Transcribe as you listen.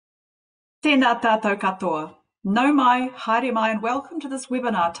Tēnā tātou katoa. Nau mai, haere mai, and welcome to this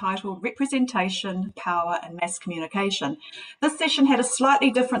webinar titled Representation, Power and Mass Communication. This session had a slightly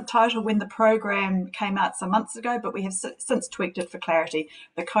different title when the program came out some months ago, but we have since tweaked it for clarity.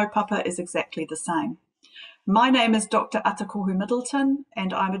 The kaupapa is exactly the same. My name is Dr. Atakohu Middleton,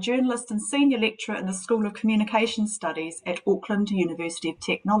 and I'm a journalist and senior lecturer in the School of Communication Studies at Auckland University of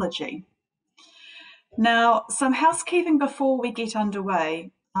Technology. Now, some housekeeping before we get underway.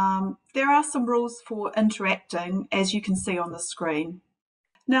 There are some rules for interacting, as you can see on the screen.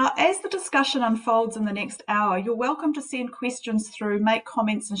 Now, as the discussion unfolds in the next hour, you're welcome to send questions through, make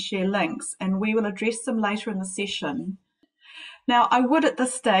comments and share links, and we will address them later in the session. Now, I would at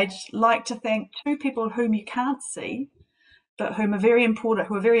this stage like to thank two people whom you can't see, but who are very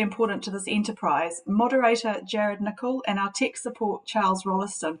important to this enterprise, moderator Jared Nicol and our tech support Charles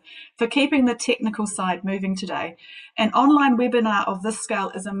Rolliston, for keeping the technical side moving today. An online webinar of this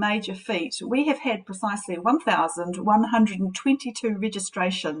scale is a major feat. We have had precisely 1,122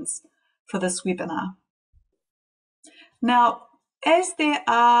 registrations for this webinar. Now, as there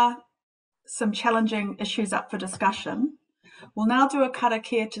are some challenging issues up for discussion, we'll now do a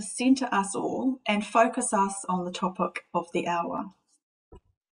karakia to centre us all and focus us on the topic of the hour.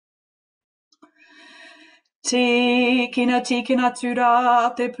 Tīkina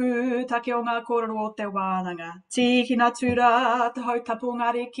tūra te pū take o ngā kōrero o te wānanga. Tīkina tūra te hautapu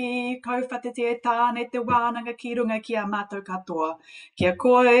ngariki, kouwhate te tāne te wānanga ki runga ki a mātou katoa. Kia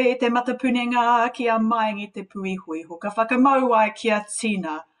koe te matapunenga ki a maingi te puihui, ho ka whakamau ai ki a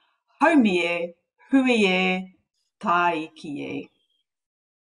tina. Haumi e, hui e, Taiki.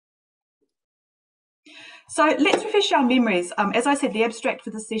 So let's refresh our memories. As I said, the abstract for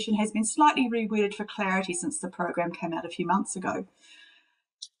this session has been slightly reworded for clarity since the program came out a few months ago.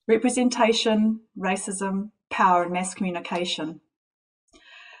 Representation, racism, power and mass communication.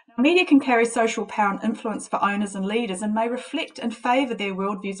 Now, media can carry social power and influence for owners and leaders and may reflect and favour their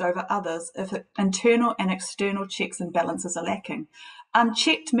worldviews over others if internal and external checks and balances are lacking.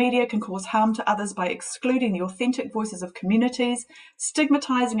 Unchecked media can cause harm to others by excluding the authentic voices of communities,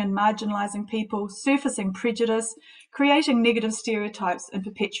 stigmatising and marginalising people, surfacing prejudice, creating negative stereotypes and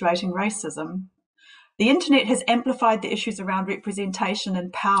perpetuating racism. The internet has amplified the issues around representation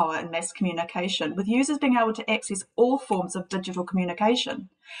and power in mass communication, with users being able to access all forms of digital communication.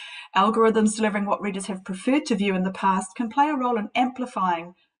 Algorithms delivering what readers have preferred to view in the past can play a role in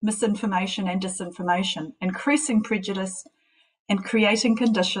amplifying misinformation and disinformation, increasing prejudice, and creating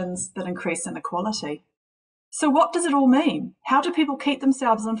conditions that increase inequality. So what does it all mean? How do people keep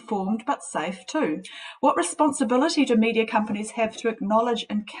themselves informed but safe too? What responsibility do media companies have to acknowledge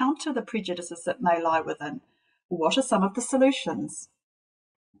and counter the prejudices that may lie within? What are some of the solutions?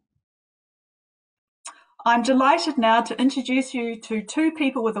 I'm delighted now to introduce you to two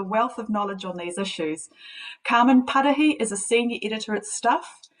people with a wealth of knowledge on these issues. Carmen Parahi is a senior editor at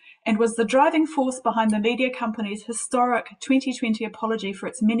Stuff and was the driving force behind the media company's historic 2020 apology for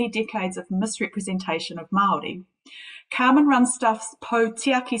its many decades of misrepresentation of Māori. Carmen runs Stuff's Po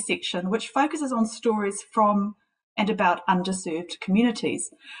Tiaki section, which focuses on stories from and about underserved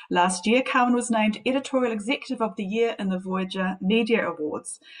communities. Last year, Carmen was named Editorial Executive of the Year in the Voyager Media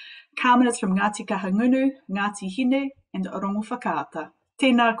Awards. Carmen is from Ngāti Kahungunu, Ngāti Hine, and Orongo Whakaata.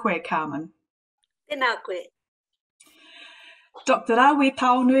 Tēnā koe, Carmen. Tēnā koe. Dr. Rawiri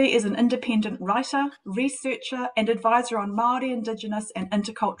Taonui is an independent writer, researcher and advisor on Māori, Indigenous and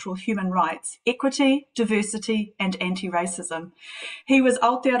intercultural human rights, equity, diversity and anti-racism. He was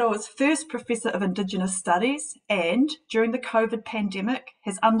Aotearoa's first Professor of Indigenous Studies and, during the COVID pandemic,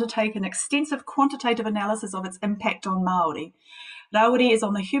 has undertaken extensive quantitative analysis of its impact on Māori. Rawiri is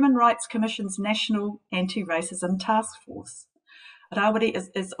on the Human Rights Commission's National Anti-Racism Task Force. Rawiri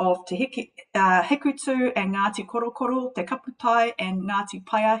is of Te Hikutu and Ngāti Korokoro, Te Kaputai and Ngāti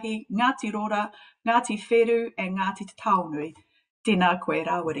Parahi, Ngāti Rora, Ngāti Wheru and Ngāti Taonui. Tēnā koe,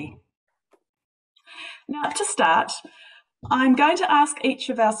 Rawiri. Now, to start, I'm going to ask each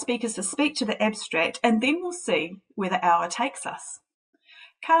of our speakers to speak to the abstract and then we'll see where the hour takes us.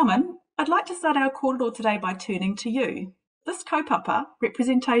 Carmen, I'd like to start our kōrero today by turning to you. This kaupapa,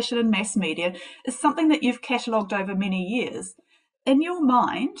 representation in mass media, is something that you've catalogued over many years. In your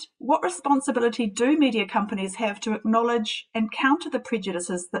mind, what responsibility do media companies have to acknowledge and counter the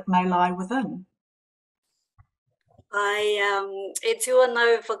prejudices that may lie within? E tua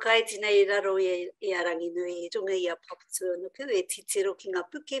nau whakaiti nei raro I arangi nui runga I a papatua nuku e titiro ki ngā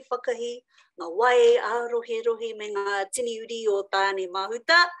puke whakahi, ngā wae ārohe me ngā tini uri o tāne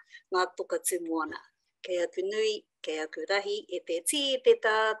mahuta, ngā toka tū moana. Kei aku nui, kei aku rahi, e te ti, e te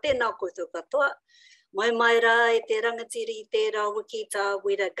tā, tēnā koutou katoa. Mai rā e te rangatiri te rawiki tā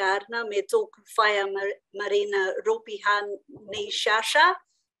wera Gardner me tōku whaia marina ropihan ni shasha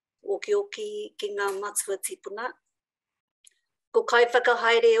o ki oki ki ngā matua tipuna. Ko kai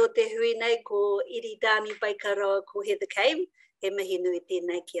whakahaere o te hui nei ko Iridani Baikaroa ko Heather Came, he mihi nui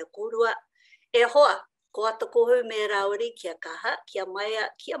tēnei kia kōrua. E hoa, ko Atakohu me Rawiri kia kaha, kia maia,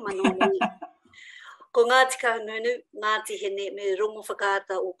 kia manoni. Ko Ngāti Kahununu, Ngāti Hene me rongo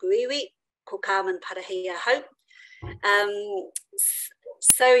whakaata o kuiwi, ko Carmen Parahi ahau.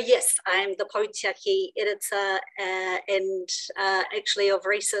 So yes, I'm the Potiaki editor and actually of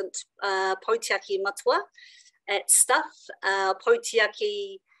recent Potiaki matua at Stuff.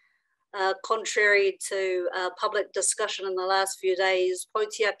 Potiaki, contrary to public discussion in the last few days,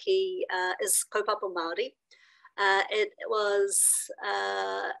 Potiaki is kaupapa Māori. It was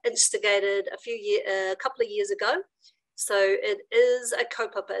instigated a couple of years ago. So it is a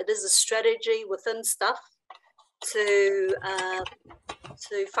kaupapa, it is a strategy within Stuff to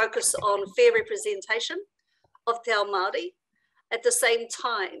focus on fair representation of Te Ao Māori. At the same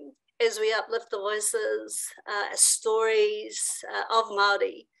time, as we uplift the voices, stories of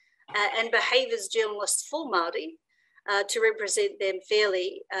Māori and behaviours journalists for Māori to represent them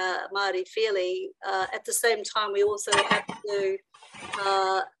fairly, Māori fairly, at the same time we also have to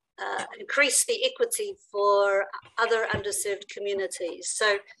increase the equity for other underserved communities.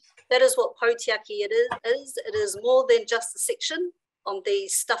 So that is what Potiaki it is. It is more than just a section on the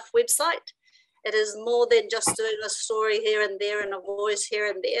Stuff website. It is more than just doing a story here and there and a voice here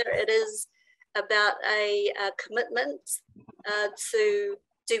and there. It is about a commitment to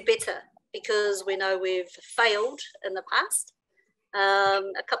do better, because we know we've failed in the past.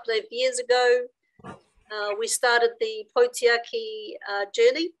 A couple of years ago, we started the Potiaki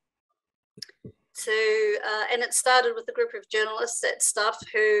journey and it started with a group of journalists at Stuff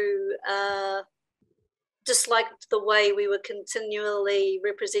who disliked the way we were continually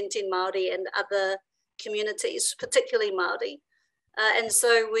representing Māori and other communities, particularly Māori. And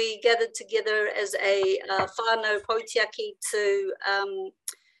so we gathered together as a whānau Potiaki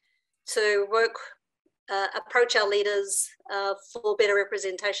to work, approach our leaders for better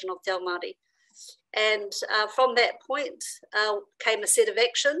representation of Te Ao Māori. And from that point came a set of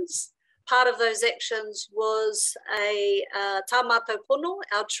actions. Part of those actions was a tā mātou pono,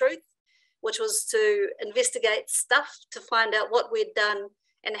 our truth, which was to investigate Stuff to find out what we'd done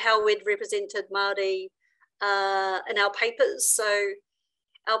and how we'd represented Māori in our papers. So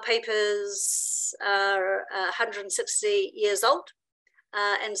our papers are 160 years old.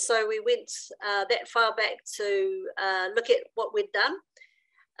 And so we went that far back to look at what we'd done.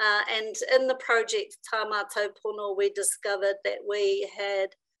 And in the project Tā Mātou Pono, we discovered that we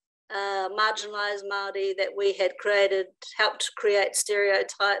had marginalised Māori, that we had helped create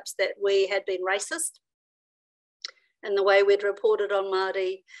stereotypes, that we had been racist in the way we'd reported on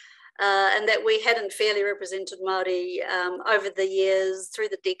Māori, and that we hadn't fairly represented Māori over the years, through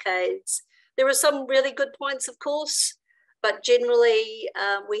the decades. There were some really good points, of course, but generally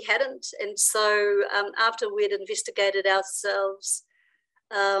we hadn't. And so after we'd investigated ourselves,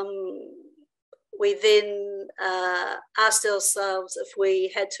 we then asked ourselves if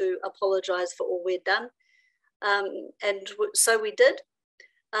we had to apologise for all we'd done. And so we did.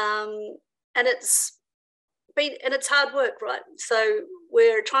 And it's hard work, right? So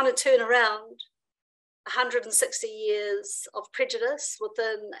we're trying to turn around 160 years of prejudice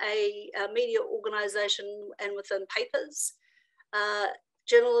within a media organisation and within papers.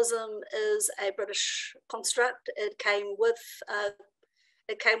 Journalism is a British construct. It came with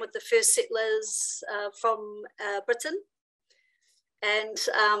the first settlers from Britain, and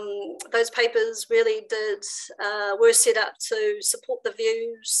those papers really were set up to support the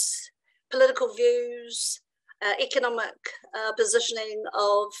views, political views, economic positioning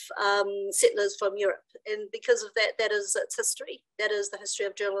of settlers from Europe. And because of that, that is its history. That is the history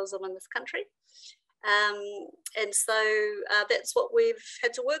of journalism in this country. And so that's what we've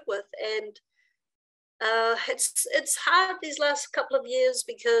had to work with. And it's hard these last couple of years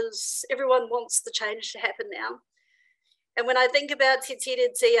because everyone wants the change to happen now. And when I think about Te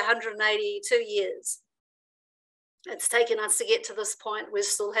Tiriti 182 years, it's taken us to get to this point. We're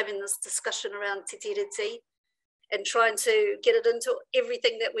still having this discussion around Te Tiriti and trying to get it into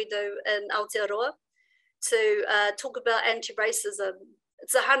everything that we do in Aotearoa, to talk about anti-racism.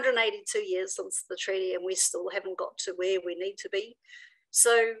 It's 182 years since the treaty and we still haven't got to where we need to be.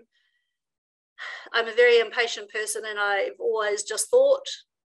 So I'm a very impatient person, and I've always just thought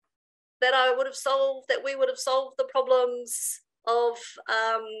that we would have solved the problems of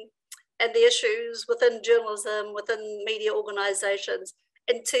and the issues within journalism, within media organisations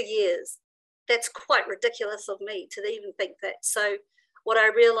in 2 years. that's quite ridiculous of me to even think that. So what I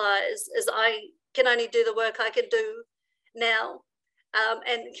realized is I can only do the work I can do now,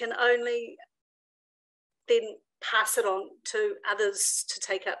 and can only then pass it on to others to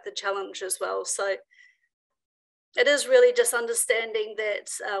take up the challenge as well. So it is really just understanding that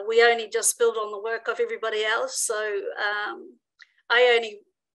we only just build on the work of everybody else. So I only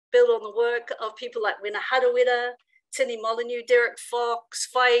build on the work of people like Wena Harawira, Tini Molyneux, Derek Fox,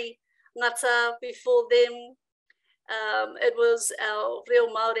 Whai Ngata before them. It was our Reo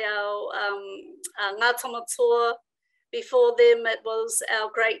Māori, our Ngāta Matua. Before them, it was our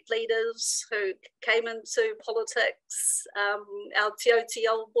great leaders who came into politics, our Te Oti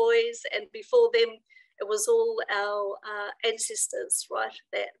old boys, and before them, it was all our ancestors, right,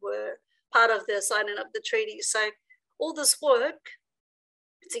 that were part of the signing of the treaty. So all this work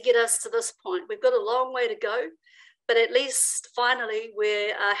to get us to this point, we've got a long way to go, but at least finally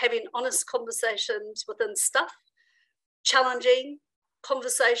we're having honest conversations within stuff, challenging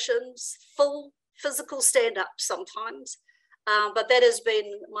conversations, full physical stand-up sometimes. But that has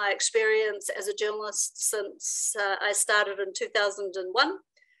been my experience as a journalist since I started in 2001.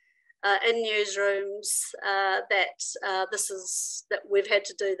 In newsrooms, that we've had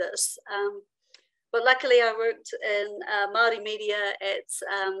to do this. But luckily I worked in Māori media at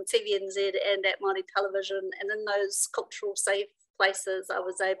TVNZ and at Māori television, and in those cultural safe places I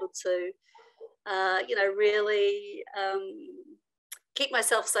was able to, really keep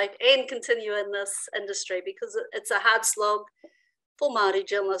myself safe and continue in this industry, because it's a hard slog for Māori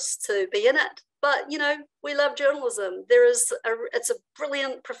journalists to be in it. But, we love journalism. It's a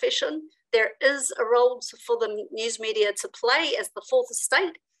brilliant profession. There is a role for the news media to play as the fourth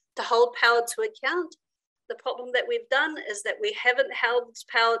estate, to hold power to account. The problem that we've done is that we haven't held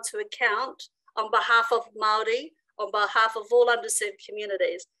power to account on behalf of Māori, on behalf of all underserved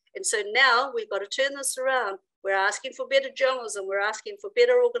communities. And so now we've got to turn this around. We're asking for better journalism. We're asking for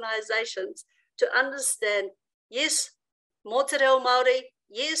better organisations to understand, yes, more te reo Māori,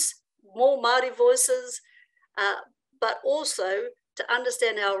 yes, more Māori voices, but also to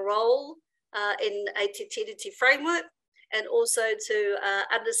understand our role in a te tiriti framework, and also to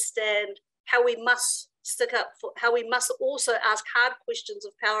understand how we must stick up, how we must also ask hard questions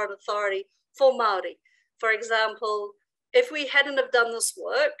of power and authority for Māori. For example, if we hadn't have done this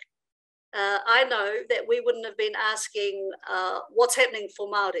work, I know that we wouldn't have been asking what's happening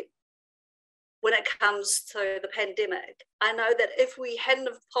for Māori when it comes to the pandemic. I know that if we hadn't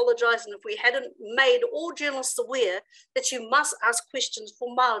apologised and if we hadn't made all journalists aware that you must ask questions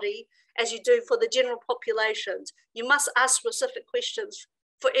for Māori as you do for the general populations, you must ask specific questions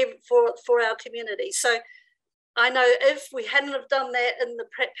for our community. So I know if we hadn't have done that in the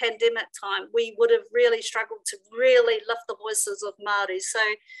pandemic time, we would have really struggled to really lift the voices of Māori.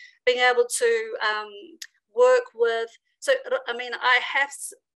 So being able to work with, so I mean,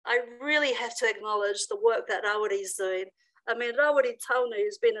 I really have to acknowledge the work that Rawiri is doing. I mean, Rawiri Taonui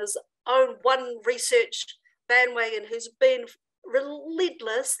has been his own one research bandwagon who's been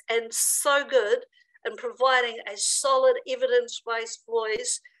relentless and so good in providing a solid evidence-based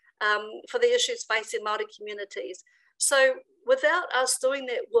voice for the issues facing Māori communities. So without us doing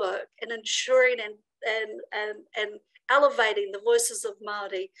that work and ensuring and elevating the voices of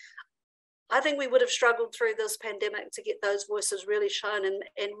Māori, I think we would have struggled through this pandemic to get those voices really shown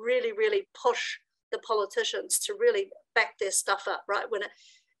and really, really push the politicians to really back their stuff up, right?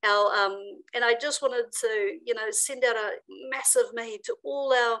 And I just wanted to, send out a massive me to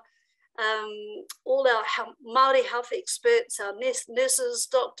all our Māori health experts, our nurses,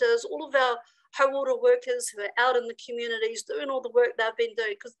 doctors, all of our hauora workers who are out in the communities doing all the work they've been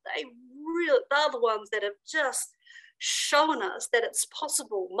doing, because they're the ones that have just shown us that it's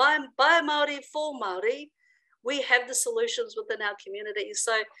possible. By Māori, for Māori, we have the solutions within our communities.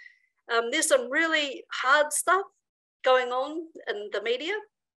 So there's some really hard stuff going on in the media.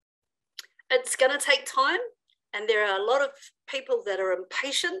 It's going to take time, and there are a lot of people that are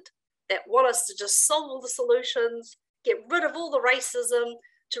impatient, that want us to just solve all the solutions, get rid of all the racism,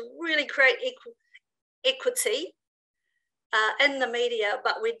 to really create equity in the media,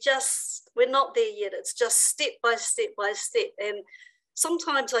 but we're not there yet. It's just step by step by step. And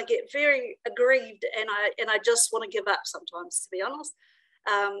sometimes I get very aggrieved and I just want to give up sometimes, to be honest.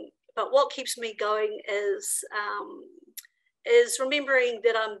 But what keeps me going is remembering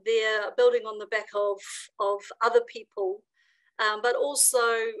that I'm there building on the back of other people, but also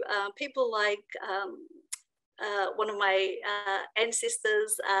people like one of my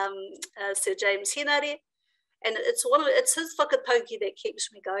ancestors, Sir James Henare. And it's his whakatauki that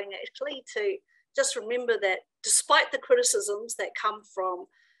keeps me going, actually, to just remember that despite the criticisms that come from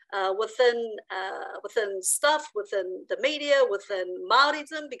within stuff, within the media, within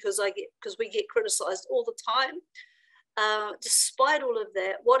Māoridom, because we get criticised all the time. Despite all of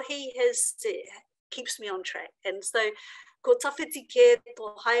that, what he has said keeps me on track. And so, ko tawhiti ke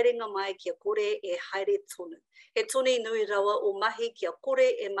tō haerenga mai kia kore e haere tonu. He toni nui rawa o mahi kia kore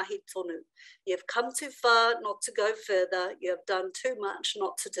e mahi tonu. You've come too far not to go further. You have done too much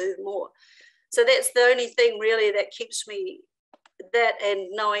not to do more. So that's the only thing really that keeps me, that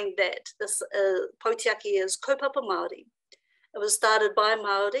and knowing that this Poutiaki is kaupapa Māori. It was started by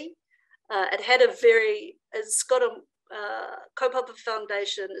Māori. It's got a kaupapa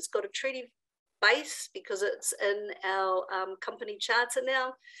foundation. It's got a treaty base because it's in our company charter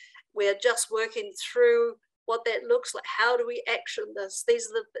now. We're just working through what that looks like. How do we action this?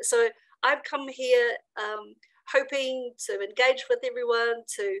 So I've come here hoping to engage with everyone,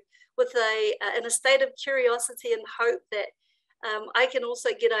 in a state of curiosity and hope that I can also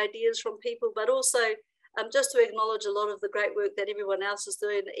get ideas from people, but also just to acknowledge a lot of the great work that everyone else is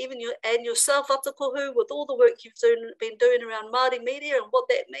doing, even yourself, Atakohu, with all the work you've been doing around Māori media and what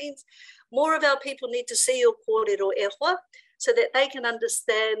that means. More of our people need to see your kōrero e hoa, so that they can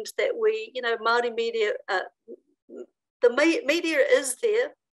understand that Māori media, the media is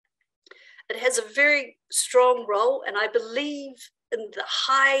there. It has a very strong role, and I believe in the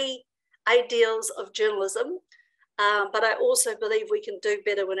high ideals of journalism, but I also believe we can do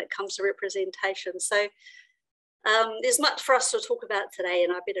better when it comes to representation. So there's much for us to talk about today,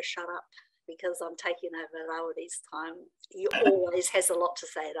 and I better shut up because I'm taking over Rawiri's time. He always has a lot to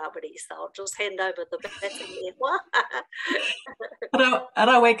say, Rawiri, so I'll just hand over the baton.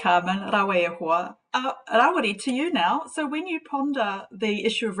 Arawe, Carmen, arawe e hoa. Rawiri, to you now. So when you ponder the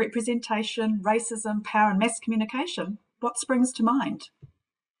issue of representation, racism, power and mass communication, what springs to mind?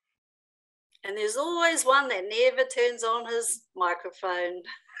 And there's always one that never turns on his microphone.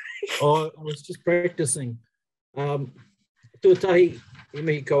 I was just practicing. Tūtahi, e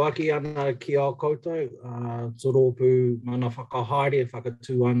mihi kawaki ana ki ao koutou, toropu mana whakahaere,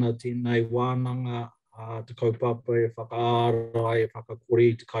 whakatū ana tēnei wānanga, te kaupapa e whakaara, e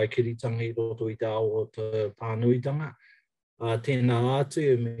whakakore, te kaikiritangi roto i te ao o te pānuitanga. Tēnā atu,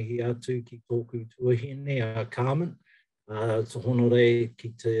 e mihi atu ki tōku tuahine, Carmen, te honore ki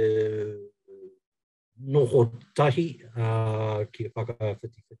te noho tahi, ki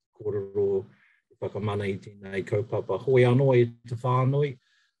whakawhiti kōrero, whakamana i tēnei kaupapa. Hoi anō e te whānui,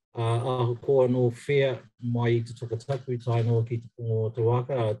 aho koa no whea mai i te tukatapu taino ki te pongo o te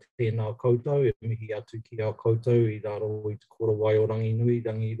waka, tēnā koutou, e mihi atu ki a koutou i raro i te kora wai o ranginui,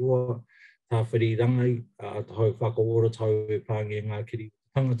 rangirua, tāwhiri rangai, te hau whakaora tau e pāngi ngā kiri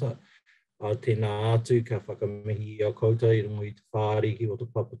tangata. Tēnā atu ka whakamihi a koutou i rungo i te whārihi o te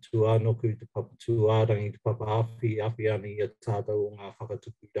papatua, noku te papatua, rangi te papa awhi ani i a tātou o ngā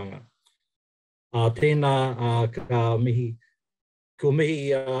whakatupuranga. Tēnā ka mihi, ko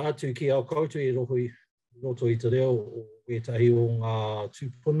mihi atu ki au koutou i roto i te reo o etahi o ngā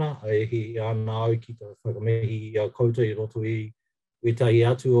tūpuna, e hi ana au ki te whakamihi a koutou i roto i etahi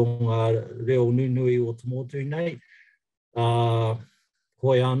atu o ngā reo nunui o te motu nei.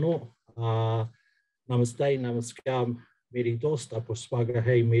 Hoi anō, namaste, namaskar, meri dost, apuspaga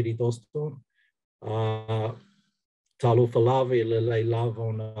hei meri doston. Talo whalawe le lei lava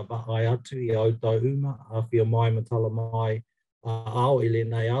o na whaai atu i au tau uma, a whia mai matala mai ao i le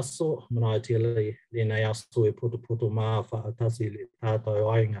nei aso, mana te le nei aso e poto mā whaatasi le tātou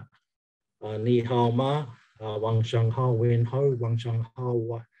ainga. Ni hao mā, wang shang hao wen hau, wang shang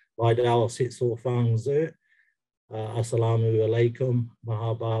hao wai dao set so fang zer, assalamu alaikum,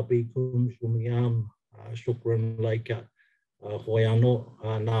 mahaba bikum, shumiyam, shukran laika. Hoi anō,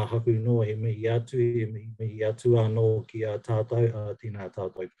 nā haku no he mihi atu, mihi atu anō ki a tātou, tēnā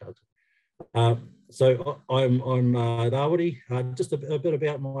tātou tātou. So I'm Rawiri. Just a bit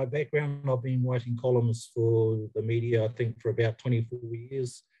about my background. I've been writing columns for the media, I think, for about 24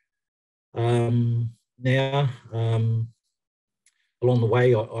 years now. Along the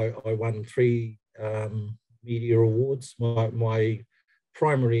way, I won 3 media awards. My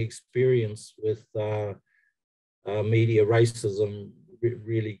primary experience with media racism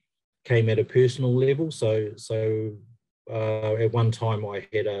really came at a personal level. So at one time I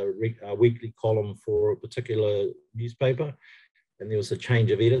had a weekly column for a particular newspaper, and there was a change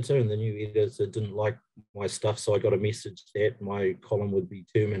of editor, and the new editor didn't like my stuff, so I got a message that my column would be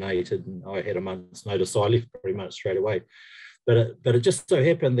terminated, and I had a month's notice, so I left pretty much straight away. But it just so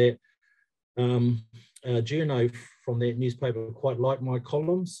happened that Journo from that newspaper quite liked my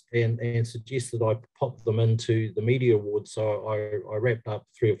columns and suggested I pop them into the media awards. So I wrapped up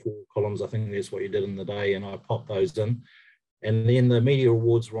 3 or 4 columns. I think that's what you did in the day, and I popped those in. And then the media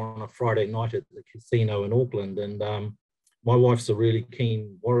awards were on a Friday night at the casino in Auckland. And my wife's a really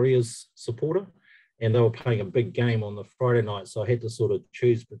keen Warriors supporter, and they were playing a big game on the Friday night. So I had to sort of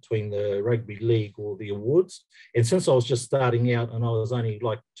choose between the rugby league or the awards. And since I was just starting out and I was only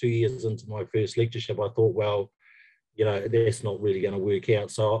like 2 years into my first lectureship, I thought, well, you know, that's not really going to work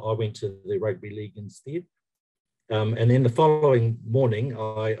out. So I went to the rugby league instead. And then the following morning,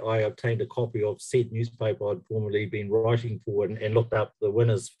 I obtained a copy of said newspaper I'd formerly been writing for, and looked up the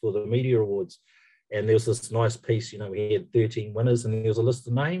winners for the media awards. And there was this nice piece, you know, we had 13 winners and there was a list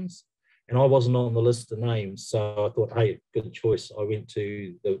of names, and I wasn't on the list of names. So I thought, hey, good choice. I went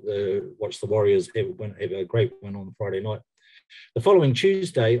to watch the Warriors have a great win on Friday night. The following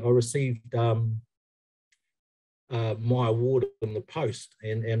Tuesday, I received my award in the post,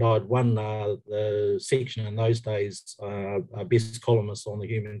 and I'd won the section in those days, best columnist on the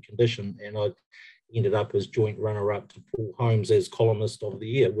human condition, and I ended up as joint runner-up to Paul Holmes as columnist of the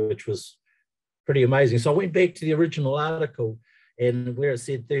year, which was pretty amazing. So I went back to the original article, and where it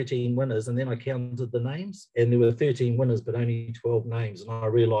said 13 winners, and then I counted the names, and there were 13 winners but only 12 names, and I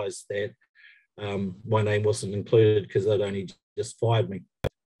realised that my name wasn't included because they'd only just fired me.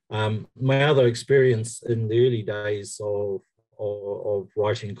 My other experience in the early days of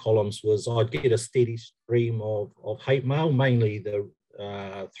writing columns was I'd get a steady stream of hate mail, mainly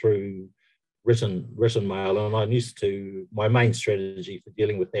through written mail, and I used to, my main strategy for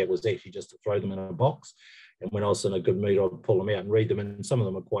dealing with that was actually just to throw them in a box, and when I was in a good mood I'd pull them out and read them, and some of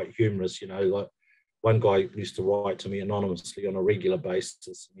them are quite humorous, you know, like one guy used to write to me anonymously on a regular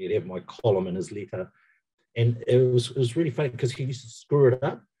basis, and he'd have my column in his letter, and it was really funny because he used to screw it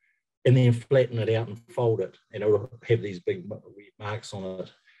up and then flatten it out and fold it, and it would have these big weird marks on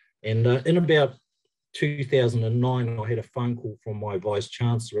it. And in about 2009, I had a phone call from my vice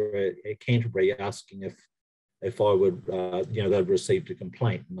chancellor at Canterbury asking if I would, you know, they'd received a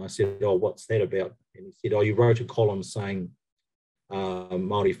complaint. And I said, oh, what's that about? And he said, oh, you wrote a column saying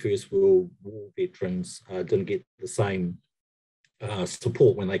Māori First World War veterans didn't get the same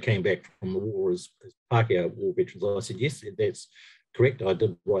support when they came back from the war as Pākehā war veterans. I said, yes, that's correct. I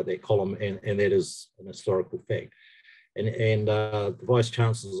did write that column, and that is an historical fact. And the Vice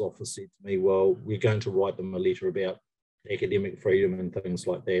Chancellor's office said to me, well, we're going to write them a letter about academic freedom and things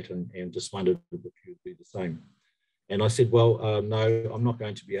like that, and just wondered if you would do the same. And I said, well, no, I'm not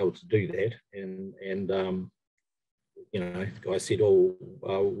going to be able to do that. And you know, the guy said, oh,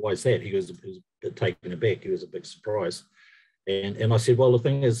 why is that? He was a bit taken aback. He was a bit surprised. And I said, well, the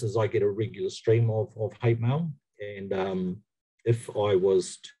thing is I get a regular stream of hate mail, and if I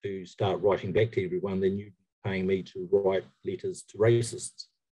was to start writing back to everyone, then you'd be paying me to write letters to racists,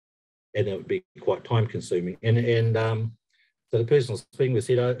 and it would be quite time consuming. And so the person I was speaking with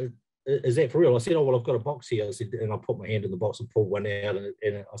said, oh, is that for real? I said, oh, well, I've got a box here. I said, and I put my hand in the box and pulled one out,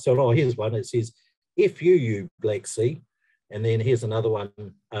 and I said, oh, here's one. It says, F you Black Sea. And then here's another one,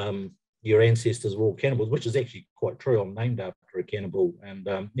 your ancestors were all cannibals, which is actually quite true. I'm named after a cannibal, and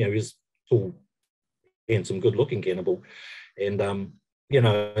you know, he's tall, handsome, good-looking cannibal. And you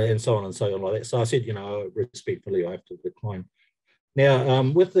know, and so on like that. So I said, you know, respectfully, I have to decline. Now,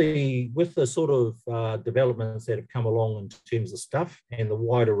 with the sort of developments that have come along in terms of stuff, and the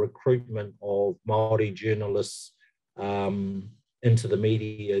wider recruitment of Māori journalists into the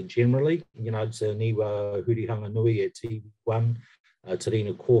media generally, you know, it's Niwa Hurihanga Nui at TV1,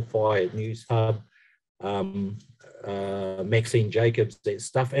 Tarina Kōwhai at News Hub, Maxine Jacobs at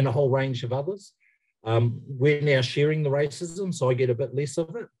Stuff, and a whole range of others. We're now sharing the racism, so I get a bit less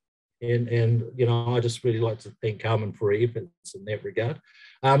of it. And you know, I just really like to thank Carmen for her efforts in that regard.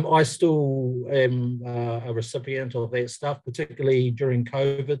 I still am a recipient of that stuff, particularly during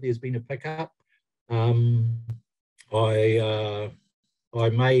COVID. There's been a pickup. I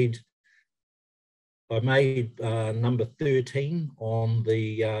made number 13 on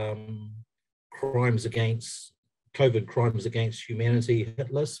the COVID crimes against humanity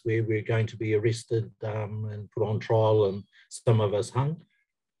hit list, where we're going to be arrested and put on trial, and some of us hung.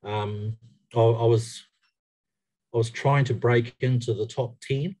 I was trying to break into the top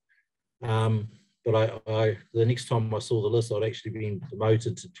 10, but the next time I saw the list, I'd actually been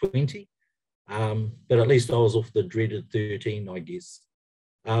demoted to 20. But at least I was off the dreaded 13, I guess.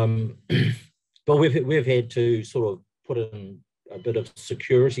 But we've had to sort of put in a bit of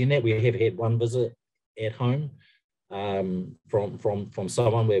security in that. We have had one visit at home from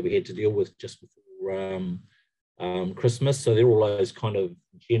someone where we had to deal with just before Christmas. So there are all those kind of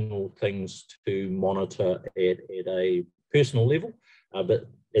general things to monitor at a personal level. But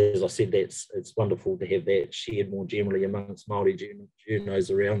as I said, it's wonderful to have that shared more generally amongst Māori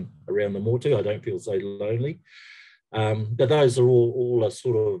journos around the motu. I don't feel so lonely. But those are all a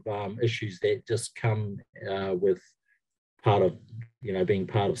sort of issues that just come with part of, being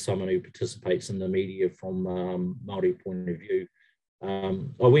part of someone who participates in the media from Māori point of view.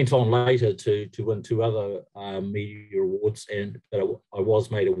 I went on later to win 2 other media awards, but I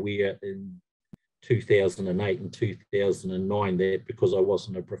was made aware in 2008 and 2009 that because I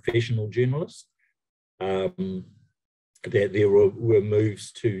wasn't a professional journalist, that there were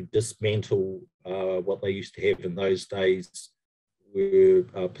moves to dismantle what they used to have in those days were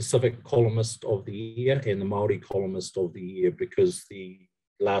Pacific Columnist of the Year and the Māori Columnist of the Year, because the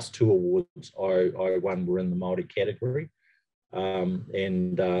last 2 awards I won were in the Māori category.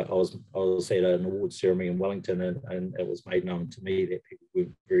 And I was at an award ceremony in Wellington, and it was made known to me that people were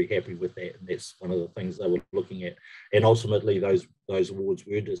very happy with that, and that's one of the things they were looking at. And ultimately, those awards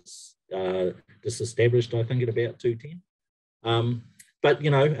were disestablished, I think, at about 2010. But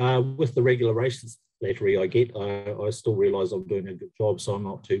with the regular races flattery I get, I still realise I'm doing a good job, so I'm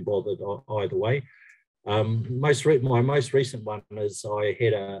not too bothered either way. My most recent one is I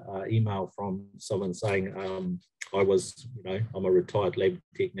had an email from someone saying I'm a retired lab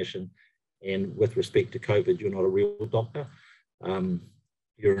technician, and with respect to COVID, you're not a real doctor.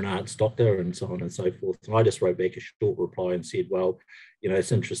 You're an arts doctor, and so on and so forth. And I just wrote back a short reply and said, well,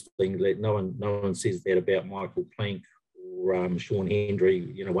 it's interesting that no one says that about Michael Planck or Sean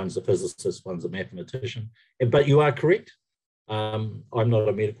Hendry. One's a physicist, one's a mathematician. But you are correct. I'm not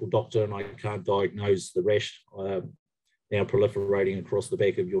a medical doctor, and I can't diagnose the rash now proliferating across the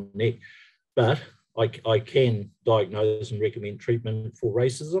back of your neck. But I can diagnose and recommend treatment for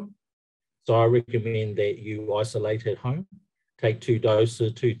racism. So I recommend that you isolate at home, take 2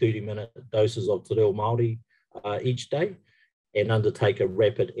 30-minute doses of Te Reo Māori each day, and undertake a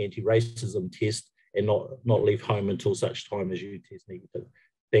rapid anti-racism test, and not leave home until such time as you test negative.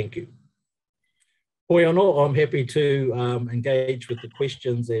 Thank you. Hoi anō, I'm happy to engage with the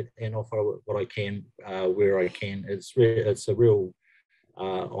questions and offer what I can where I can. It's a real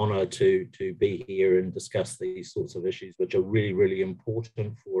honour to be here and discuss these sorts of issues, which are really, really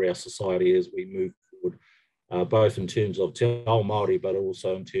important for our society as we move forward, both in terms of Te Ao Māori, but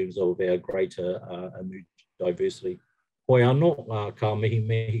also in terms of our greater emerging diversity. Hoi anō, ka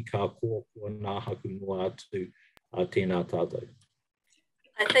mihi ka kua nā haku noa atu tēnā tātou.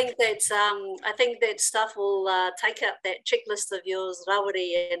 I think that stuff will take up that checklist of yours,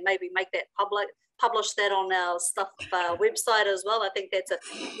 Rawiri, and maybe make that publish that on our stuff website as well. I think that's a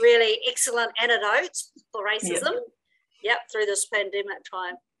really excellent antidote for racism. Yep, through this pandemic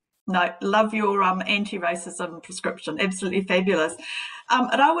time. No, love your anti-racism prescription. Absolutely fabulous.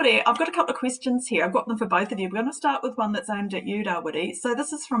 Rawiri, I've got a couple of questions here. I've got them for both of you. We're going to start with one that's aimed at you, Rawiri. So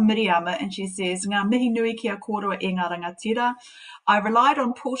this is from Miriama, and she says, ngā mihi nui kia kōrua e ngā rangatira. I relied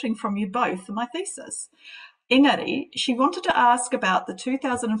on porting from you both for my thesis. Engari, she wanted to ask about the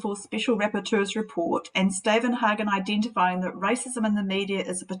 2004 Special Rapporteur's report and Stephen Hagen identifying that racism in the media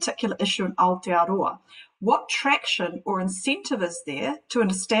is a particular issue in Aotearoa. What traction or incentive is there to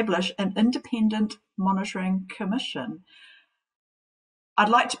establish an independent monitoring commission? I'd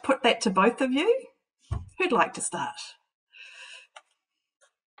like to put that to both of you. Who'd like to start?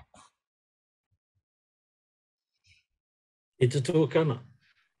 It's a tuakana.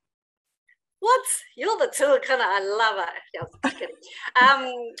 What? You're the tuakana. I love it. Just kidding.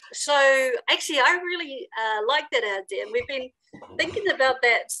 So actually, I really like that idea. And we've been thinking about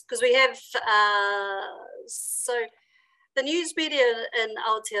that because we have, so the news media in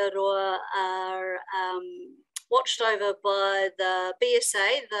Aotearoa are watched over by the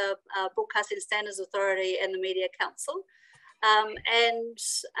BSA, the Broadcasting Standards Authority, and the Media Council. And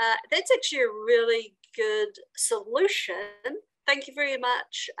that's actually a really good solution. Thank you very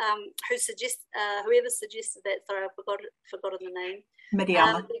much. Whoever suggested that, sorry, I've forgotten the name.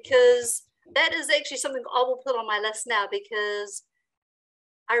 Miriama. Because that is actually something I will put on my list now, because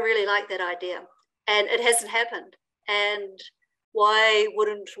I really like that idea. And it hasn't happened. And why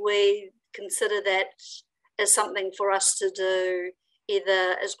wouldn't we consider that as something for us to do,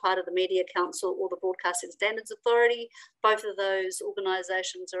 either as part of the Media Council or the Broadcasting Standards Authority? Both of those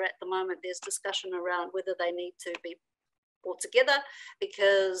organisations are at the moment, there's discussion around whether they need to be brought together,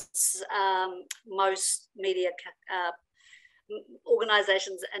 because most media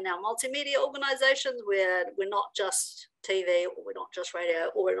organisations are now multimedia organisations, where we're not just TV, or we're not just radio,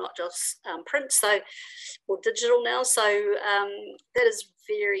 or we're not just print, so, or digital now. So that is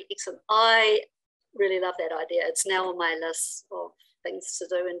very excellent. I really love that idea. It's now on my list of things to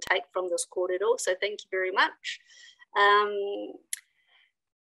do and take from this kōrero, so thank you very much.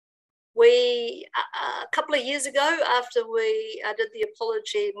 we, a couple of years ago, after we did the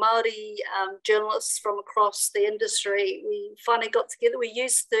apology, Māori journalists from across the industry, we finally got together. We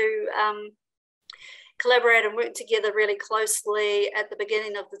used to collaborate and work together really closely at the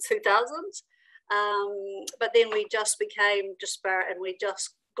beginning of the 2000s. But then we just became disparate, and we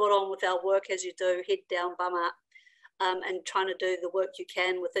just got on with our work as you do, head down, bum up, and trying to do the work you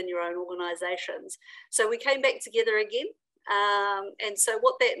can within your own organisations. So we came back together again. And so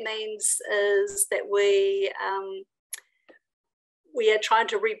what that means is that we are trying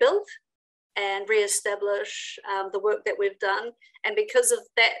to rebuild and re-establish the work that we've done. And because of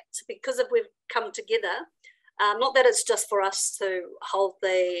that, because we've come together, not that it's just for us to hold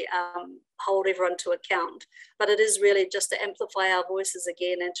everyone to account, but it is really just to amplify our voices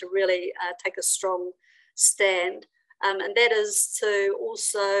again and to really take a strong stand. And that is to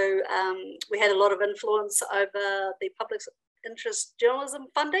also, we had a lot of influence over the public interest journalism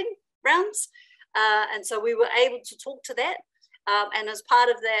funding rounds. And so we were able to talk to that. And as part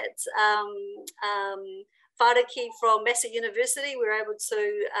of that, Parahi from Massey University, we were able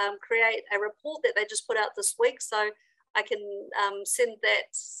to create a report that they just put out this week. So I can send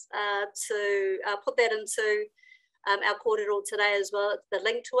that put that into our kōrero today as well, the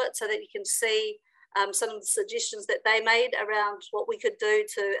link to it, so that you can see some of the suggestions that they made around what we could do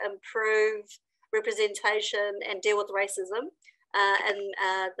to improve representation and deal with racism in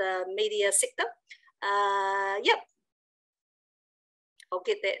the media sector. Yep, I'll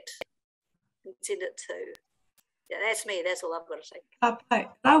get that and send it to. Yeah, that's me. That's all I've got to say. Hāpai.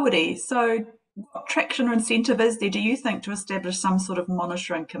 Rawiri, so what traction or incentive is there, do you think, to establish some sort of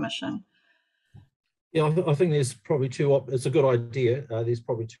monitoring commission? Yeah, I think there's probably it's a good idea. There's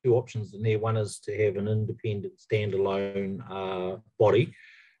probably two options in there. One is to have an independent, standalone body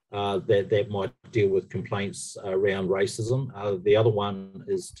that might deal with complaints around racism. The other one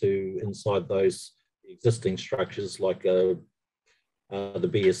is to, inside those existing structures like the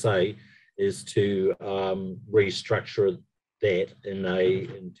BSA, is to restructure that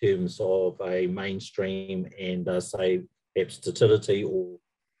in terms of a mainstream and say perhaps statility or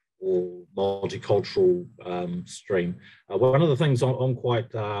multicultural stream. One of the things I'm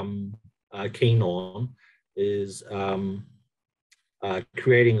quite keen on is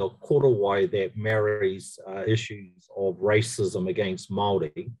creating a korowai that marries issues of racism against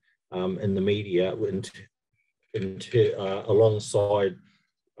Māori in the media alongside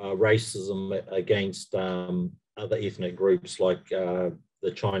racism against other ethnic groups like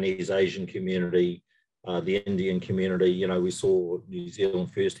the Chinese Asian community, the Indian community. You know, we saw New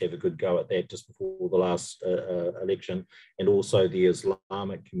Zealand First have a good go at that just before the last election, and also the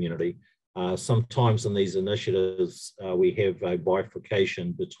Islamic community. Sometimes in these initiatives, we have a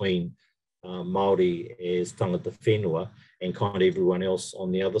bifurcation between Māori as tangata whenua and kind of everyone else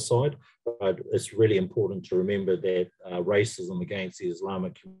on the other side. But it's really important to remember that racism against the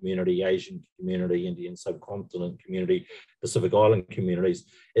Islamic community, Asian community, Indian subcontinent community, Pacific Island communities,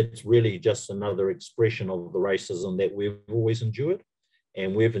 it's really just another expression of the racism that we've always endured,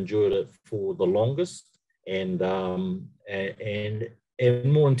 and we've endured it for the longest and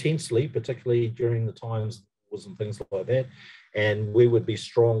more intensely, particularly during the times wars and things like that. And we would be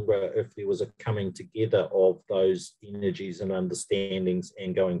stronger if there was a coming together of those energies and understandings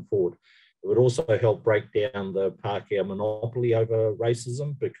and going forward. It would also help break down the Pākehā monopoly over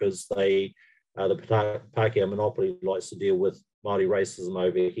racism, because the Pākehā monopoly likes to deal with Māori racism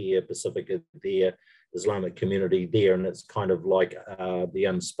over here, Pacific there, Islamic community there, and it's kind of like the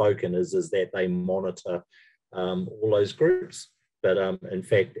unspoken is that they monitor all those groups. But in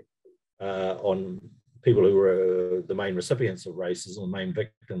fact, on people who are the main recipients of racism, the main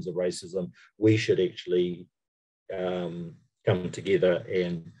victims of racism, we should actually come together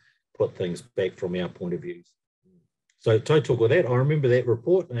and put things back from our point of views. So tautoko with that, I remember that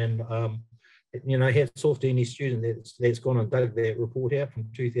report, and you know, hats off to any student that's gone and dug that report out from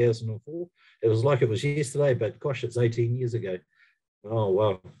 2004. It was like it was yesterday, but gosh, it's 18 years ago. Oh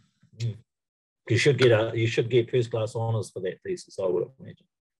wow. You should get first class honours for that thesis, I would imagine.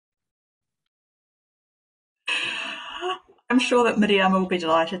 I'm sure that Miriam will be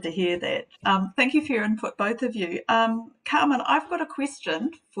delighted to hear that. Thank you for your input, both of you. Carmen, I've got a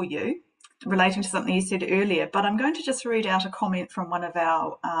question for you relating to something you said earlier, but I'm going to just read out a comment from one of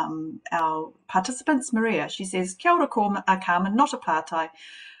our participants, Maria. She says, "Kia ora, Carmen, not a pātai.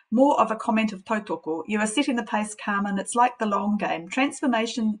 More of a comment of tautoko. You are setting the pace, Carmen. It's like the long game.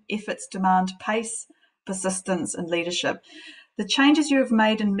 Transformation efforts demand pace, persistence and leadership. The changes you have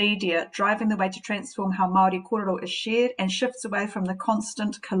made in media, driving the way to transform how Māori kōrero is shared and shifts away from the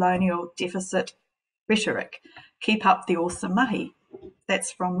constant colonial deficit rhetoric. Keep up the awesome mahi."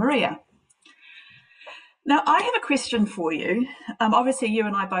 That's from Maria. Now, I have a question for you. Obviously, you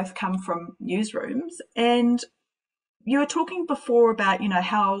and I both come from newsrooms, and you were talking before about,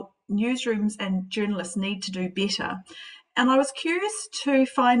 how newsrooms and journalists need to do better. And I was curious to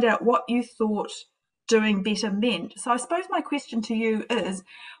find out what you thought doing better meant. So I suppose my question to you is,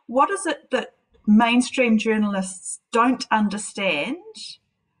 what is it that mainstream journalists don't understand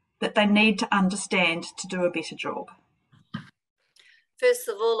that they need to understand to do a better job? First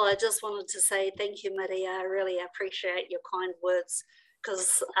of all, I just wanted to say thank you, Maria. I really appreciate your kind words,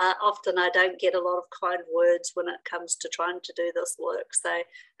 because often I don't get a lot of kind words when it comes to trying to do this work. So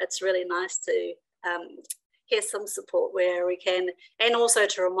it's really nice to hear some support where we can, and also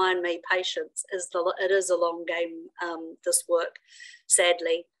to remind me patience it is a long game, this work,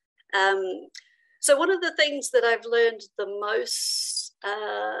 sadly. So one of the things that I've learned the most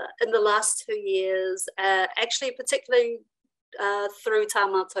in the last 2 years, actually particularly through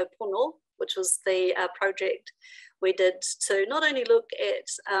Tāmātou Pono, which was the project we did to not only look at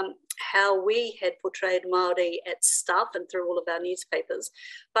how we had portrayed Māori at Stuff and through all of our newspapers,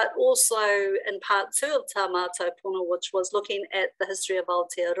 but also in part 2 of Tāmātou Pono, which was looking at the history of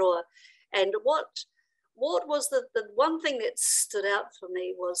Aotearoa. And what was the one thing that stood out for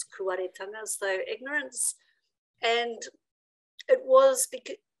me was kuaretanga, so ignorance. And it was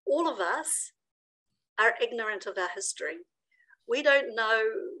because all of us are ignorant of our history. We don't know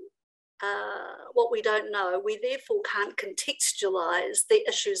what we don't know. We therefore can't contextualize the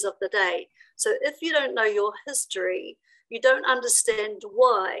issues of the day. So if you don't know your history, you don't understand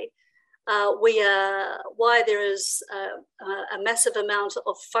why there is a massive amount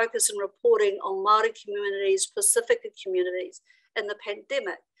of focus and reporting on Māori communities, Pacifica communities in the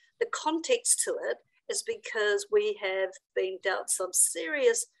pandemic. The context to it is because we have been dealt some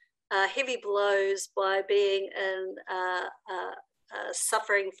serious heavy blows by being in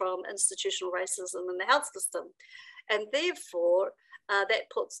suffering from institutional racism in the health system. And therefore, that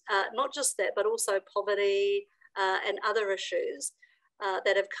puts not just that, but also poverty and other issues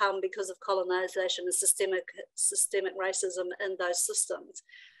that have come because of colonisation and systemic racism in those systems.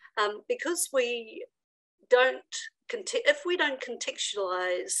 Because if we don't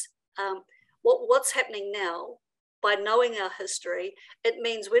contextualise what's happening now by knowing our history, it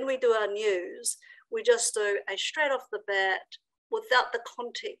means when we do our news, we just do a straight off the bat without the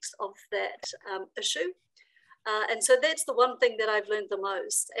context of that issue. And so that's the one thing that I've learned the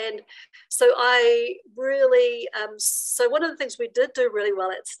most. And so I really, so one of the things we did do really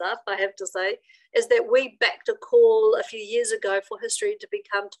well at Stuff, I have to say, is that we backed a call a few years ago for history to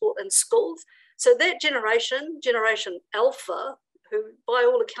become taught in schools. So that Generation Alpha, who by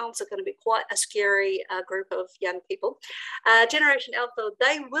all accounts are going to be quite a scary group of young people, Generation Alpha,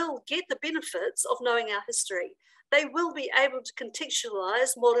 they will get the benefits of knowing our history. They will be able to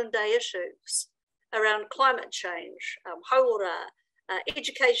contextualise modern day issues around climate change, hauora,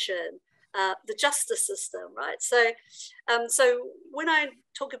 education, the justice system, right? So, so when I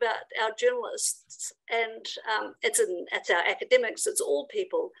talk about our journalists, and it's our academics, it's all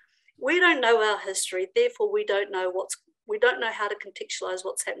people, we don't know our history, therefore we don't know how to contextualise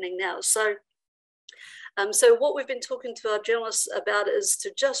what's happening now. So, so what we've been talking to our journalists about is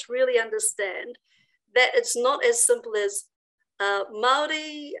to just really understand that it's not as simple as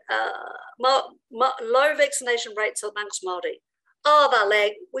Māori, low vaccination rates amongst Māori. Oh, they're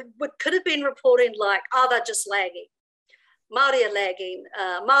lagging. We could have been reporting like, oh, they're just lagging. Māori are lagging.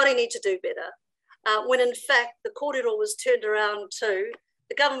 Māori need to do better. When in fact, the kōrero was turned around to,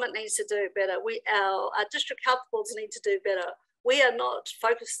 the government needs to do better. Our district health boards need to do better. We are not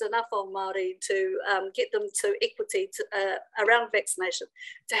focused enough on Māori to get them to equity around vaccination,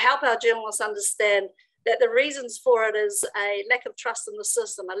 to help our journalists understand that the reasons for it is a lack of trust in the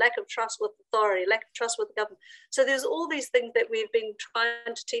system, a lack of trust with authority, lack of trust with the government. So there's all these things that we've been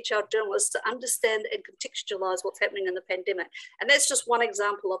trying to teach our journalists to understand and contextualise what's happening in the pandemic. And that's just one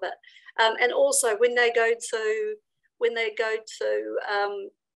example of it. And also when they go to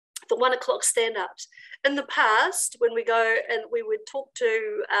the 1 o'clock stand-ups, in the past, when we go and we would talk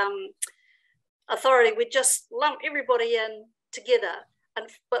to authority, we'd just lump everybody in together.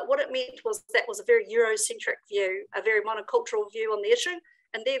 But what it meant was that was a very Eurocentric view, a very monocultural view on the issue,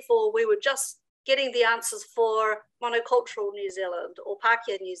 and therefore we were just getting the answers for monocultural New Zealand or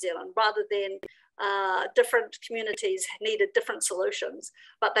Pākehā New Zealand, rather than different communities needed different solutions.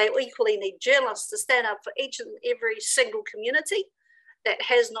 But they equally need journalists to stand up for each and every single community that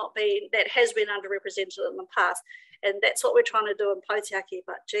has been underrepresented in the past, and that's what we're trying to do in Potiaki.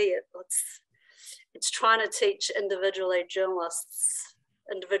 But gee, it's trying to teach individual journalists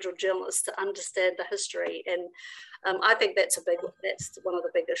to understand the history, and I think that's one of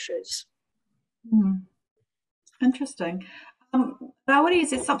the big issues. Interesting. Rawiri,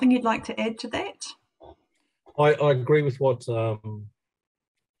 is there something you'd like to add to that? I agree with what Carmen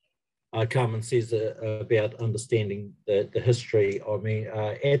says about understanding the history. I mean,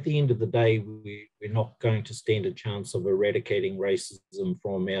 at the end of the day, we're not going to stand a chance of eradicating racism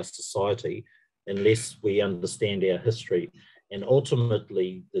from our society unless we understand our history. And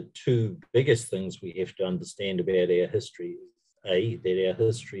ultimately, the two biggest things we have to understand about our history is A, that our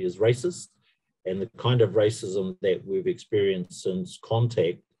history is racist, and the kind of racism that we've experienced since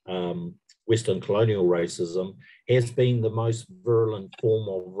contact, Western colonial racism, has been the most virulent form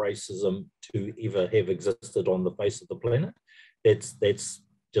of racism to ever have existed on the face of the planet. That's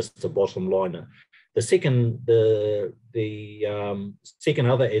just a bottom liner. The second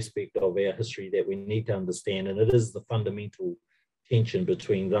other aspect of our history that we need to understand, and it is the fundamental tension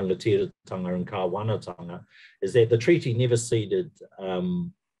between rangatiratanga and kāwanatanga, is that the treaty never ceded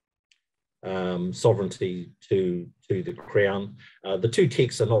sovereignty to the Crown. The two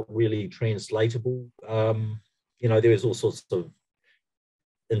texts are not really translatable. There is all sorts of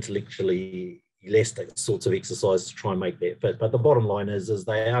intellectually elastic sorts of exercise to try and make that fit. But the bottom line is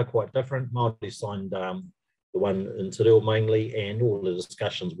they are quite different. Māori signed the one in Te Reo mainly, and all the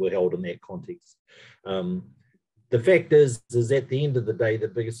discussions were held in that context. The fact is at the end of the day, the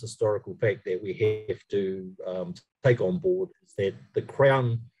biggest historical fact that we have to take on board is that the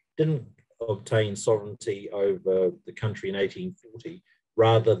Crown didn't obtain sovereignty over the country in 1840.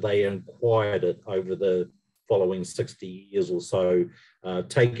 Rather, they acquired it over the following 60 years or so,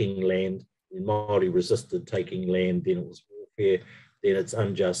 taking land. When Māori resisted taking land, then it was warfare, then it's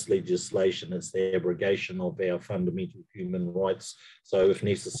unjust legislation, it's the abrogation of our fundamental human rights. So if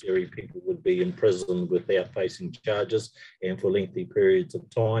necessary, people would be imprisoned without facing charges and for lengthy periods of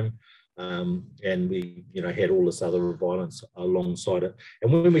time. And we had all this other violence alongside it.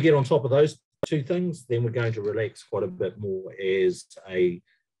 And when we get on top of those two things, then we're going to relax quite a bit more as a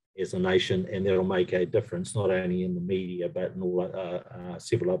nation, and that'll make a difference not only in the media but in all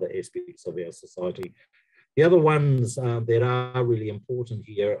several other aspects of our society. The other ones that are really important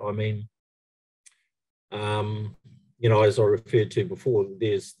here, I mean, as I referred to before,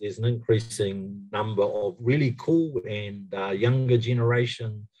 there's an increasing number of really cool and younger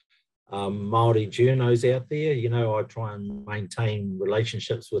generation Māori journos out there. I try and maintain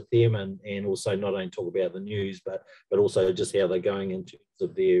relationships with them and also not only talk about the news, but also just how they're going in terms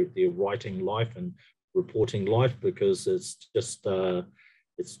of their writing life and reporting life, because it's just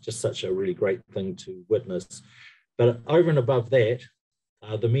such a really great thing to witness. But over and above that,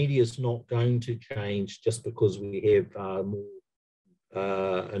 the media is not going to change just because we have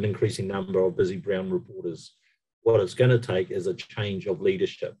an increasing number of busy brown reporters. What it's going to take is a change of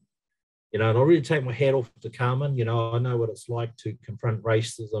leadership. And I really take my hat off to Carmen. I know what it's like to confront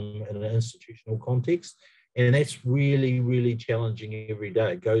racism in an institutional context, and that's really, really challenging every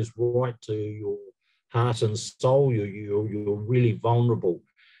day. It goes right to your heart and soul. You're really vulnerable,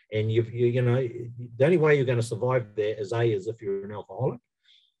 and the only way you're going to survive that is if you're an alcoholic,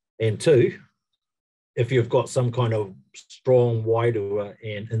 and two, if you've got some kind of strong wairua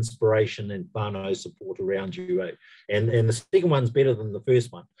and inspiration and whānau support around you. And the second one's better than the first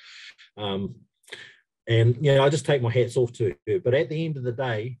one. I just take my hats off to her. But at the end of the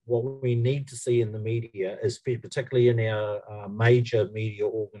day, what we need to see in the media is, particularly in our major media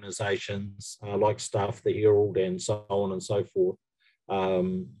organisations like Stuff, the Herald, and so on and so forth,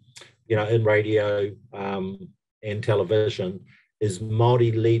 in radio and television, is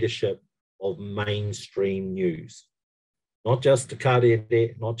Māori leadership of mainstream news. Not just the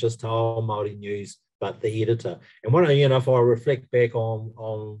karere, not just our Māori news, but the editor. And if I reflect back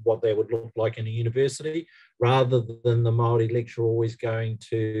on what they would look like in a university, rather than the Māori lecturer always going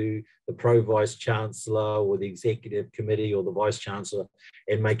to the pro-vice chancellor or the executive committee or the vice chancellor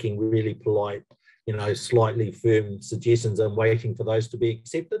and making really polite, slightly firm suggestions and waiting for those to be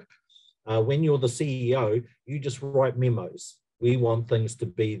accepted. When you're the CEO, you just write memos. We want things to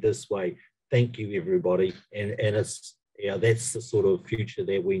be this way. Thank you, everybody. And it's, that's the sort of future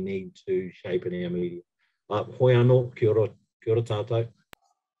that we need to shape in our media. Hoi anō, kia ora tātou.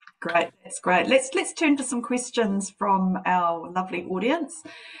 Great, that's great. Let's turn to some questions from our lovely audience.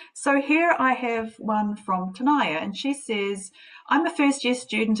 So here I have one from Tanaya, and she says, I'm a first-year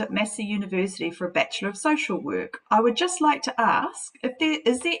student at Massey University for a Bachelor of Social Work. I would just like to ask,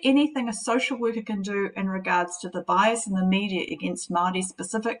 is there anything a social worker can do in regards to the bias in the media against Māori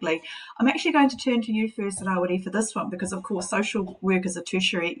specifically? I'm actually going to turn to you first, Rawiri, for this one, because of course social work is a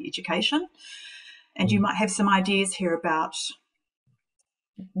tertiary education, and you might have some ideas here about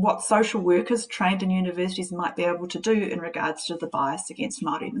what social workers trained in universities might be able to do in regards to the bias against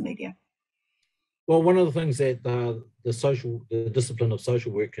Māori in the media. Well, one of the things that the discipline of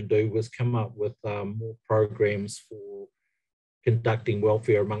social work can do was come up with more programs for conducting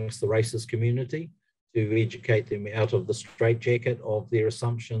welfare amongst the racist community to educate them out of the straitjacket of their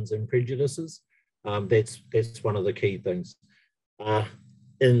assumptions and prejudices. That's one of the key things.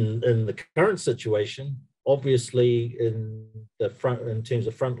 In the current situation, obviously in terms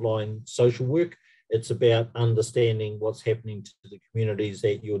of frontline social work, it's about understanding what's happening to the communities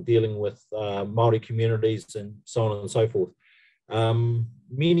that you're dealing with, Māori communities and so on and so forth.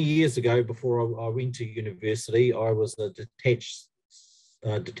 Many years ago, before I went to university, I was a detached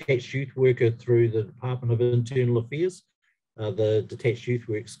youth worker through the Department of Internal Affairs. The detached youth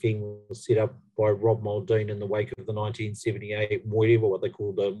work scheme was set up by Rob Muldoon in the wake of the 1978 Moerewa, what they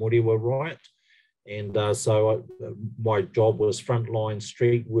called the Moerewa riot. And so my job was frontline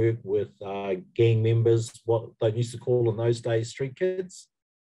street work with gang members, what they used to call in those days street kids.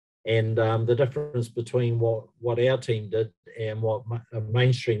 And the difference between what our team did and what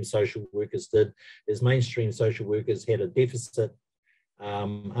mainstream social workers did is mainstream social workers had a deficit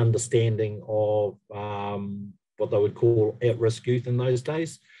understanding of what they would call at-risk youth in those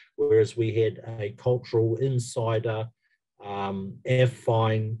days, whereas we had a cultural insider,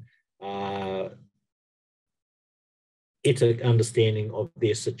 amplifying, ethic understanding of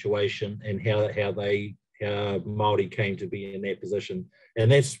their situation and how Māori came to be in that position.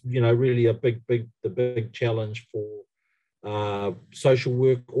 And that's, really the big challenge for social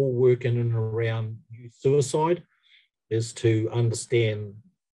work, all work in and around youth suicide, is to understand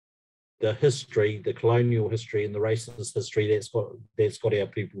the history, the colonial history and the racist history that's got our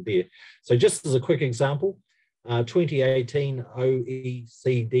people there. So just as a quick example, 2018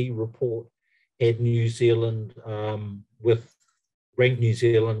 OECD report had New Zealand ranked New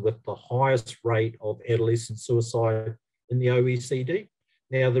Zealand with the highest rate of adolescent suicide in the OECD.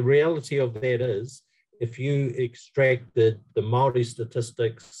 Now, the reality of that is, if you extracted the Māori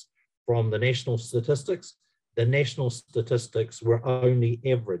statistics from the national statistics were only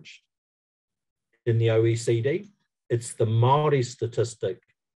average in the OECD. It's the Māori statistic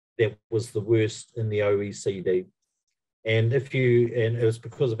that was the worst in the OECD. And it was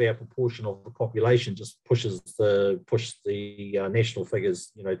because of our proportion of the population just push the national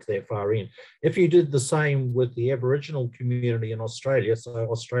figures, to that far end. If you did the same with the Aboriginal community in Australia, so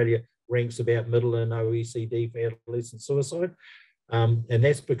Australia ranks about middle in OECD for adolescent suicide, and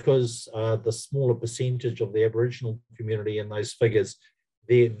that's because the smaller percentage of the Aboriginal community in those figures,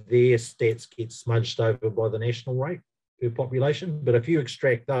 their stats get smudged over by the national rate per population. But if you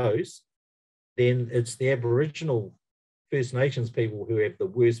extract those, then it's the Aboriginal First Nations people who have the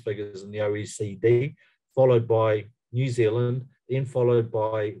worst figures in the OECD, followed by New Zealand, then followed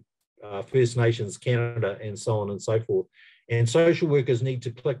by First Nations Canada, and so on and so forth. And social workers need to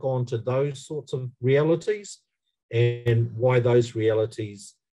click on to those sorts of realities and why those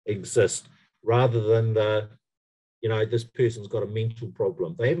realities exist, rather than this person's got a mental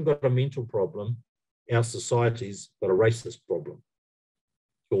problem. They haven't got a mental problem. Our society's got a racist problem.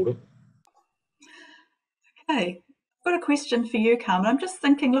 Sort of. Okay. I've got a question for you, Carmen. I'm just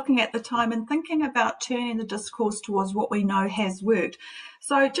looking at the time and thinking about turning the discourse towards what we know has worked.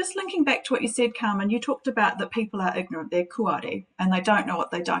 So just linking back to what you said, Carmen, you talked about that people are ignorant, they're kuare, and they don't know what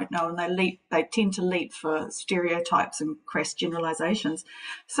they don't know, and they tend to leap for stereotypes and crass generalisations.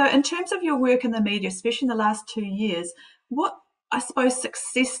 So in terms of your work in the media, especially in the last 2 years, what, I suppose,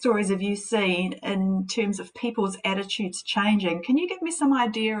 success stories have you seen in terms of people's attitudes changing? Can you give me some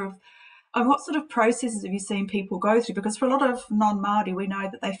idea of what sort of processes have you seen people go through? Because for a lot of non-Māori, we know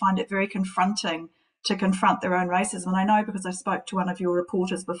that they find it very confronting to confront their own racism. And I know, because I spoke to one of your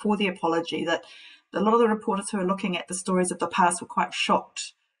reporters before the apology, that a lot of the reporters who are looking at the stories of the past were quite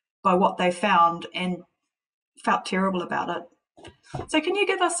shocked by what they found and felt terrible about it. So can you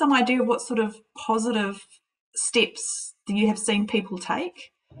give us some idea of what sort of positive steps that you have seen people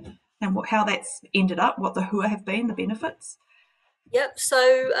take and how that's ended up, what the hua have been, the benefits? Yep,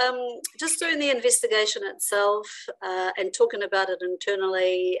 so just doing the investigation itself and talking about it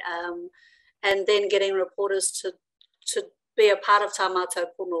internally, and then getting reporters to be a part of Tāmātou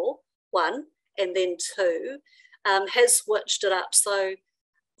Pono, one, and then two, has switched it up. So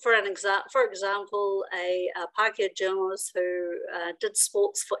for example, a Pākehā journalist who did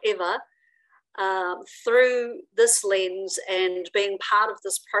sports forever, through this lens and being part of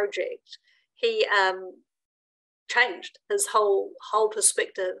this project, he changed his whole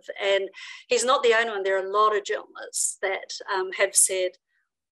perspective. And he's not the only one. There are a lot of journalists that have said,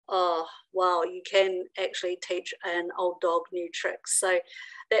 oh, wow, you can actually teach an old dog new tricks. So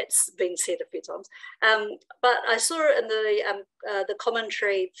that's been said a few times. But I saw it in the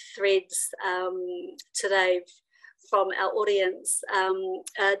commentary threads today from our audience,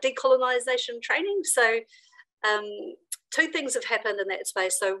 decolonisation training. So two things have happened in that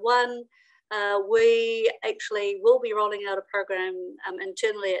space. So one, we actually will be rolling out a program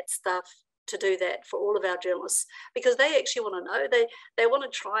internally at staff to do that for all of our journalists, because they actually want to know, they want to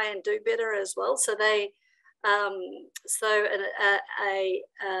try and do better as well. So they so a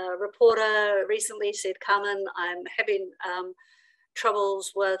reporter recently said, Carmen, I'm having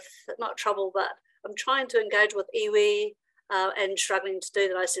troubles with, not trouble, but I'm trying to engage with iwi and struggling to do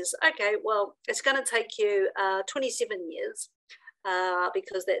that. I says, okay, well, it's going to take you 27 years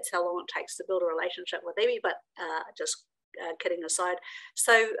because that's how long it takes to build a relationship with iwi, but just kidding aside.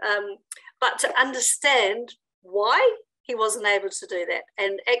 So, but to understand why he wasn't able to do that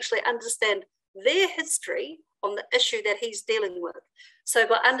and actually understand their history on the issue that he's dealing with. So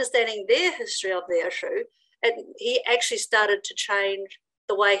by understanding their history of the issue, he actually started to change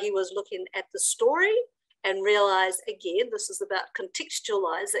the way he was looking at the story and realized, again, this is about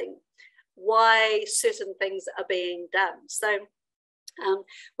contextualizing why certain things are being done. So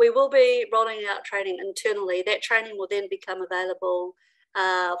we will be rolling out training internally. That training will then become available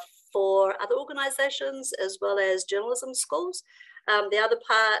for other organizations as well as journalism schools. The other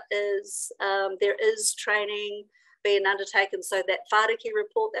part is there is training being undertaken. So that Whāriki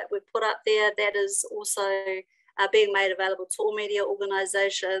report that we've put up there, that is also being made available to all media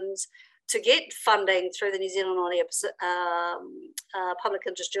organisations to get funding through the New Zealand public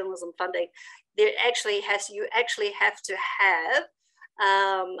interest journalism funding. There actually you actually have to have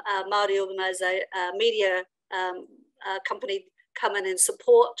a Māori media company come in and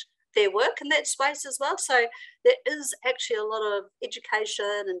support their work in that space as well. So there is actually a lot of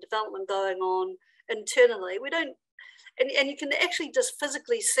education and development going on internally. We don't, and you can actually just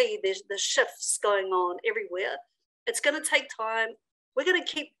physically see the shifts going on everywhere. It's going to take time. We're going to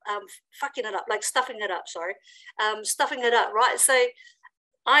keep stuffing it up, right? So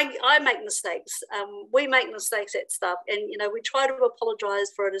I make mistakes. We make mistakes at stuff, and we try to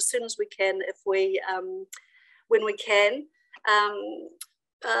apologise for it as soon as we can, when we can.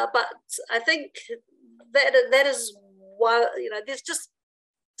 But I think that is why there's just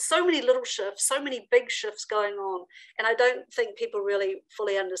so many little shifts, so many big shifts going on, and I don't think people really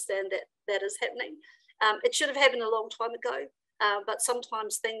fully understand that is happening. It should have happened a long time ago, but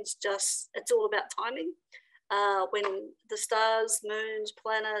sometimes things it's all about timing. When the stars, moons,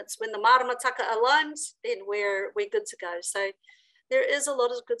 planets, when the maramataka aligns, then we're good to go. So there is a lot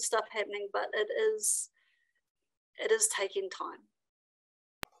of good stuff happening, but it is taking time.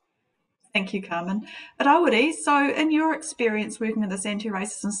 Thank you, Carmen. Rawiri, so in your experience working in this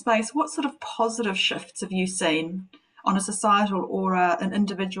anti-racism space, what sort of positive shifts have you seen on a societal or an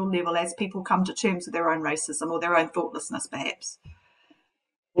individual level as people come to terms with their own racism or their own thoughtlessness, perhaps?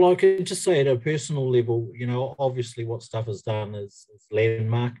 Well, I could just say at a personal level, obviously what stuff has done is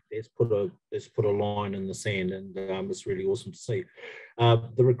landmark. It's put a line in the sand, and it's really awesome to see.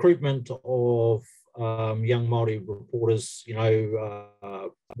 The recruitment of young Māori reporters,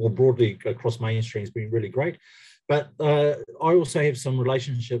 more broadly across mainstream has been really great. But I also have some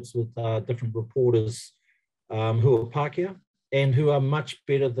relationships with different reporters who are Pākehā and who are much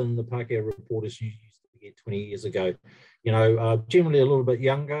better than the Pākehā reporters you used to get 20 years ago. Generally a little bit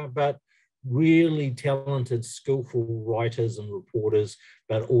younger, but really talented, skillful writers and reporters,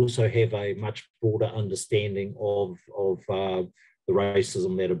 but also have a much broader understanding of the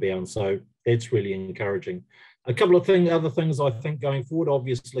racism that abounds. So that's really encouraging. A couple of other things I think going forward,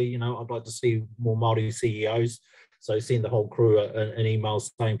 obviously, I'd like to see more Māori CEOs. So send the whole crew an email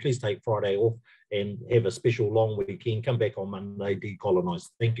saying, please take Friday off and have a special long weekend, come back on Monday, decolonise.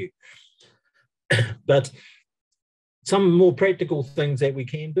 Thank you. But some more practical things that we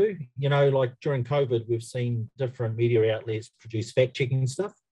can do, like during COVID, we've seen different media outlets produce fact-checking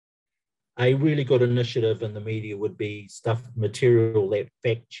stuff. A really good initiative in the media would be material that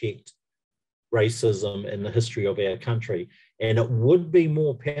fact-checked racism in the history of our country. And it would be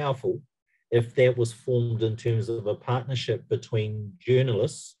more powerful if that was formed in terms of a partnership between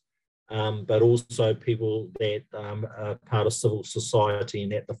journalists, but also people that are part of civil society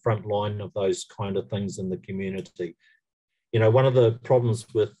and at the front line of those kind of things in the community. One of the problems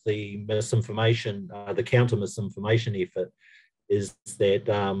with the misinformation, the counter-misinformation effort, is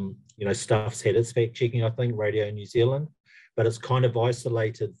that, Stuff's had its fact-checking, I think, Radio New Zealand, but it's kind of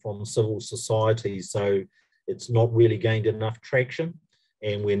isolated from civil society, so it's not really gained enough traction,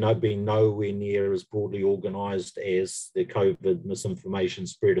 and we're not being nowhere near as broadly organised as the COVID misinformation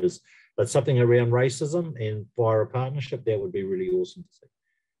spreaders. But something around racism and via a partnership, that would be really awesome to see.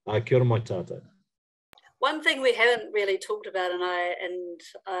 Kia ora mai tātou. One thing we haven't really talked about, and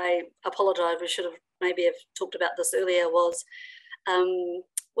I apologise, we should have maybe have talked about this earlier, was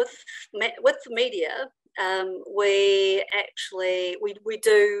with the media, we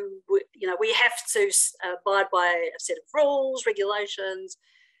have to abide by a set of rules, regulations,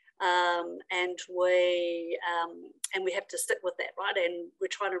 and we have to stick with that, right? And we're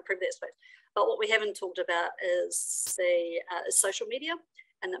trying to improve that space. But what we haven't talked about is social media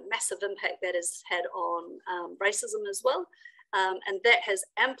and the massive impact that has had on racism as well. And that has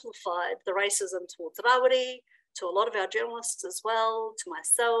amplified the racism towards Rawiri, to a lot of our journalists as well, to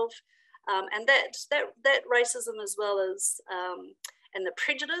myself. And that racism as well as, and the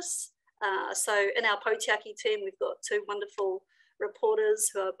prejudice. So in our Potiaki team, we've got two wonderful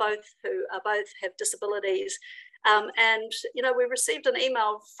reporters who both have disabilities. And, you know, we received an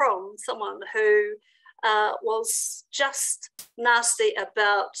email from someone who was just nasty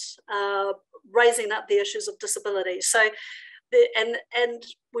about raising up the issues of disability. So, and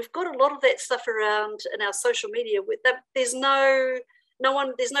we've got a lot of that stuff around in our social media. With that, there's no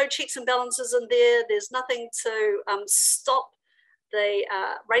checks and balances in there. There's nothing to stop the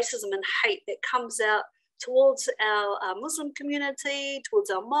racism and hate that comes out towards our Muslim community, towards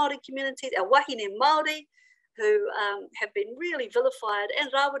our Māori community, our wahine Māori, who have been really vilified,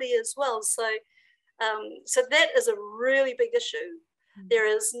 and Rawiri as well. So that is a really big issue. There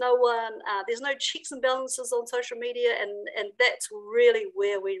is there's no checks and balances on social media, and that's really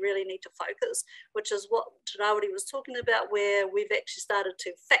where we really need to focus, which is what Rawiri was talking about, where we've actually started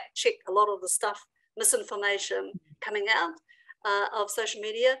to fact check a lot of the stuff, misinformation coming out of social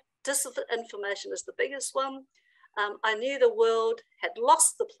media. Disinformation is the biggest one. I knew the world had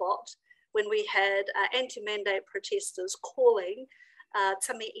lost the plot when we had anti-mandate protesters calling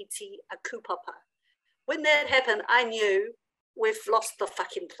tami iti a kupapa. When that happened, I knew we've lost the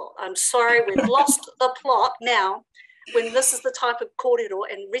fucking plot. I'm sorry, we've lost the plot now when this is the type of kōrero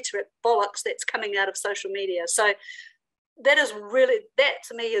and rhetoric bollocks that's coming out of social media. So that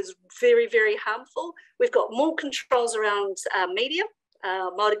to me is very, very harmful. We've got more controls around media,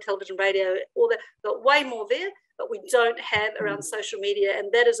 Māori television, radio, all that, but way more there, but we don't have around social media,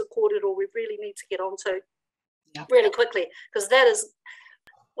 and that is a kōrero we really need to get onto really quickly, because that is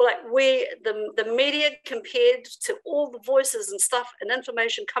like the media compared to all the voices and stuff and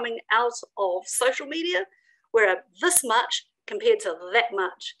information coming out of social media, we're at this much compared to that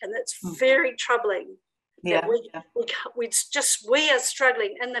much, and that's very troubling. We are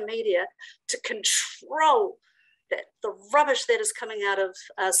struggling in the media to control the rubbish that is coming out of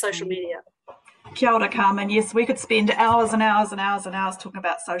social media. Kia ora, Carmen. Yes, we could spend hours and hours and hours and hours talking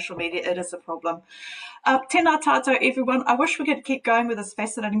about social media. It is a problem. Tēnā tātou, everyone. I wish we could keep going with this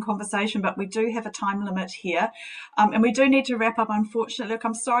fascinating conversation, but we do have a time limit here. And we do need to wrap up, unfortunately. Look,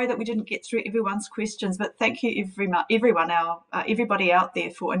 I'm sorry that we didn't get through everyone's questions, but thank you, everybody out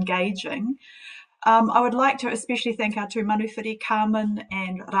there for engaging. I would like to especially thank our two manawhiri, Carmen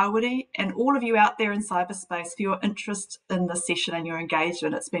and Rawiri, and all of you out there in cyberspace for your interest in this session and your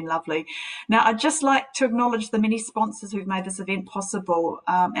engagement. It's been lovely. Now, I'd just like to acknowledge the many sponsors who've made this event possible,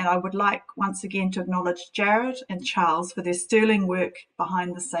 and I would like once again to acknowledge Jared and Charles for their sterling work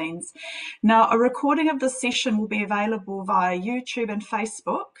behind the scenes. Now, a recording of this session will be available via YouTube and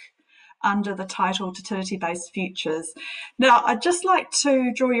Facebook under the title Fertility-Based Futures. Now, I'd just like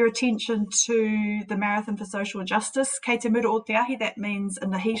to draw your attention to the Marathon for Social Justice, Kei Te Mura o Te Ahi, that means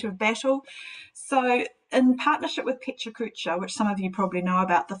in the heat of battle. So in partnership with Pecha, which some of you probably know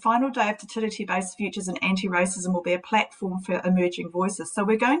about, the final day of Fertility-Based Futures and Anti-Racism will be a platform for emerging voices. So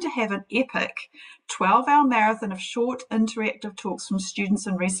we're going to have an epic 12-hour marathon of short interactive talks from students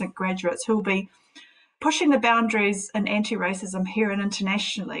and recent graduates who will be pushing the boundaries in anti-racism here and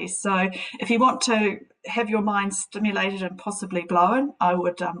internationally. So if you want to have your mind stimulated and possibly blown, I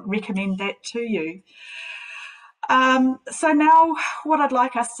would recommend that to you. So now what I'd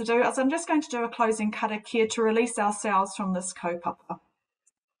like us to do is I'm just going to do a closing karakia to release ourselves from this kaupapa.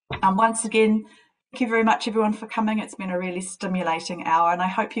 Once again, thank you very much everyone for coming. It's been a really stimulating hour, and I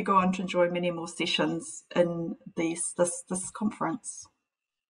hope you go on to enjoy many more sessions in this conference.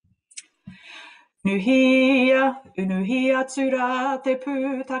 Unuhia tura te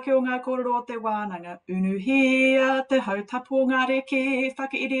pū take o ngā kōrero o te wānanga. Unuhia te hautapu o ngā reke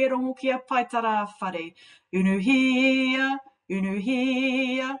whakairi e rongo kia paitara whare. Unuhia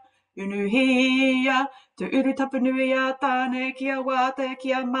te urutapu nui a tāne kia wāte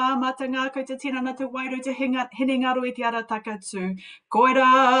kia māmata ngā kouta tinana te wairu te hinengaro i te ara takatū.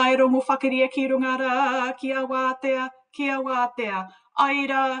 Koira e rongo whakaria ki runga rā kia wātea,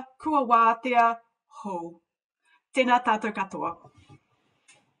 aira kua wātea ho. Tēnā tātou katoa.